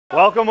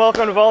Welcome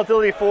to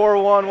Volatility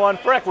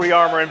 411 for Equity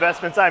Armor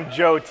Investments. I'm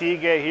Joe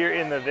Tigay here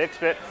in the VIX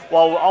pit,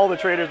 while all the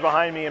traders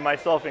behind me and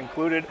myself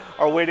included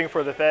are waiting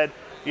for the Fed.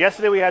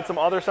 Yesterday we had some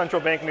other central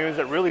bank news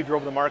that really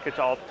drove the market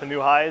to new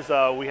highs.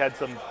 We had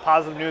some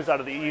positive news out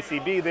of the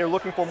ECB. They're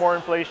looking for more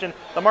inflation.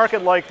 The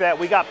market liked that.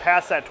 We got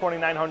past that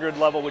 2,900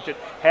 level, which it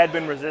had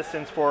been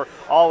resistance for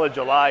all of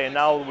July, and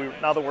now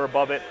that we're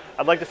above it,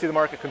 I'd like to see the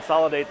market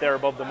consolidate there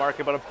above the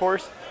market. But of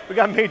course, we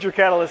got major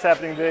catalysts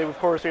happening today. Of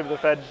course, we have the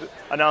Fed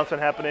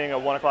announcement happening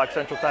at 1 o'clock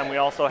Central Time. We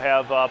also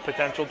have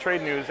potential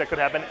trade news that could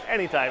happen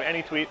anytime.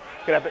 Any tweet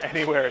could happen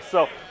anywhere.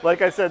 So,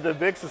 like I said, the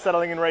VIX is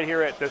settling in right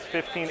here at this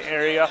 15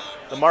 area.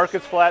 The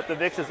market's flat. The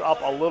VIX is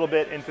up a little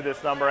bit into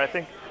this number. I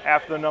think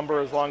after the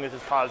number, as long as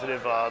it's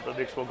positive, the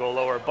VIX will go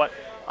lower. But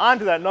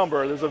onto that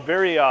number, there's a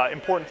very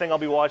important thing I'll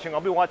be watching.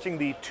 I'll be watching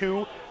the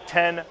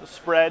 2-10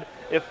 spread.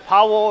 If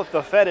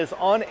the Fed is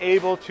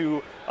unable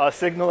to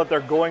signal that they're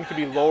going to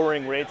be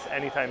lowering rates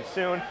anytime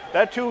soon,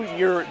 that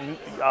 2-year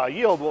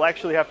yield will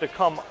actually have to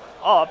come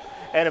up.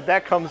 And if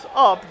that comes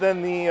up,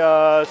 then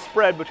the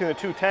spread between the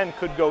 2-10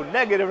 could go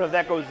negative. And if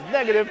that goes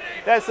negative,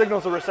 that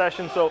signals a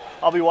recession. So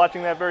I'll be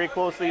watching that very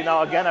closely.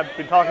 Now, again, I've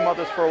been talking about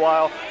this for a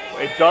while.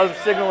 It does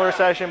signal a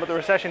recession, but the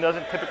recession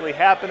doesn't typically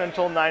happen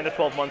until 9 to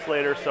 12 months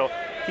later. So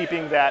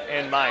keeping that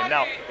in mind.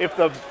 Now, if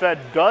the Fed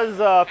does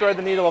thread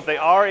the needle, if they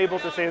are able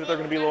to say that they're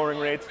going to be lowering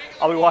rates,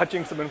 I'll be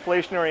watching some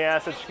inflationary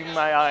assets, keeping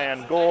my eye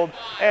on gold,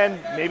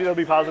 and maybe they'll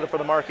be positive for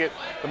the market.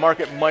 The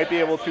market might be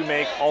able to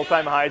make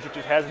all-time highs, which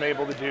it hasn't been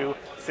able to do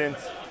since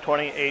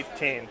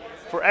 2018.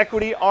 For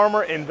Equity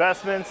Armor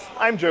Investments,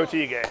 I'm Joe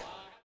Tigay.